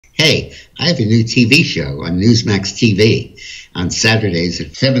Hey, I have a new TV show on Newsmax TV on Saturdays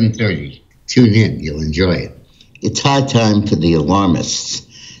at 7:30. Tune in. You'll enjoy it. It's high time for the alarmists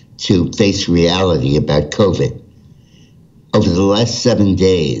to face reality about COVID. Over the last 7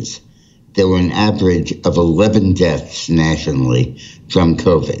 days, there were an average of 11 deaths nationally from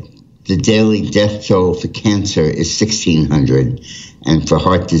COVID. The daily death toll for cancer is 1,600, and for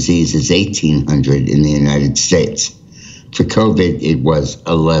heart disease is 1,800 in the United States. For COVID, it was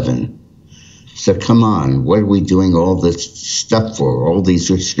 11. So come on, what are we doing all this stuff for? All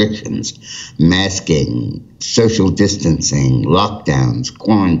these restrictions, masking, social distancing, lockdowns,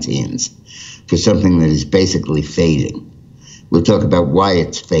 quarantines, for something that is basically fading. We'll talk about why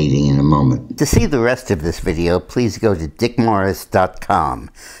it's fading in a moment. To see the rest of this video, please go to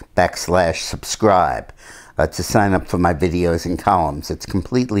dickmorris.com/subscribe to sign up for my videos and columns. It's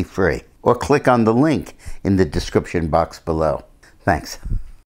completely free. Or click on the link in the description box below. Thanks.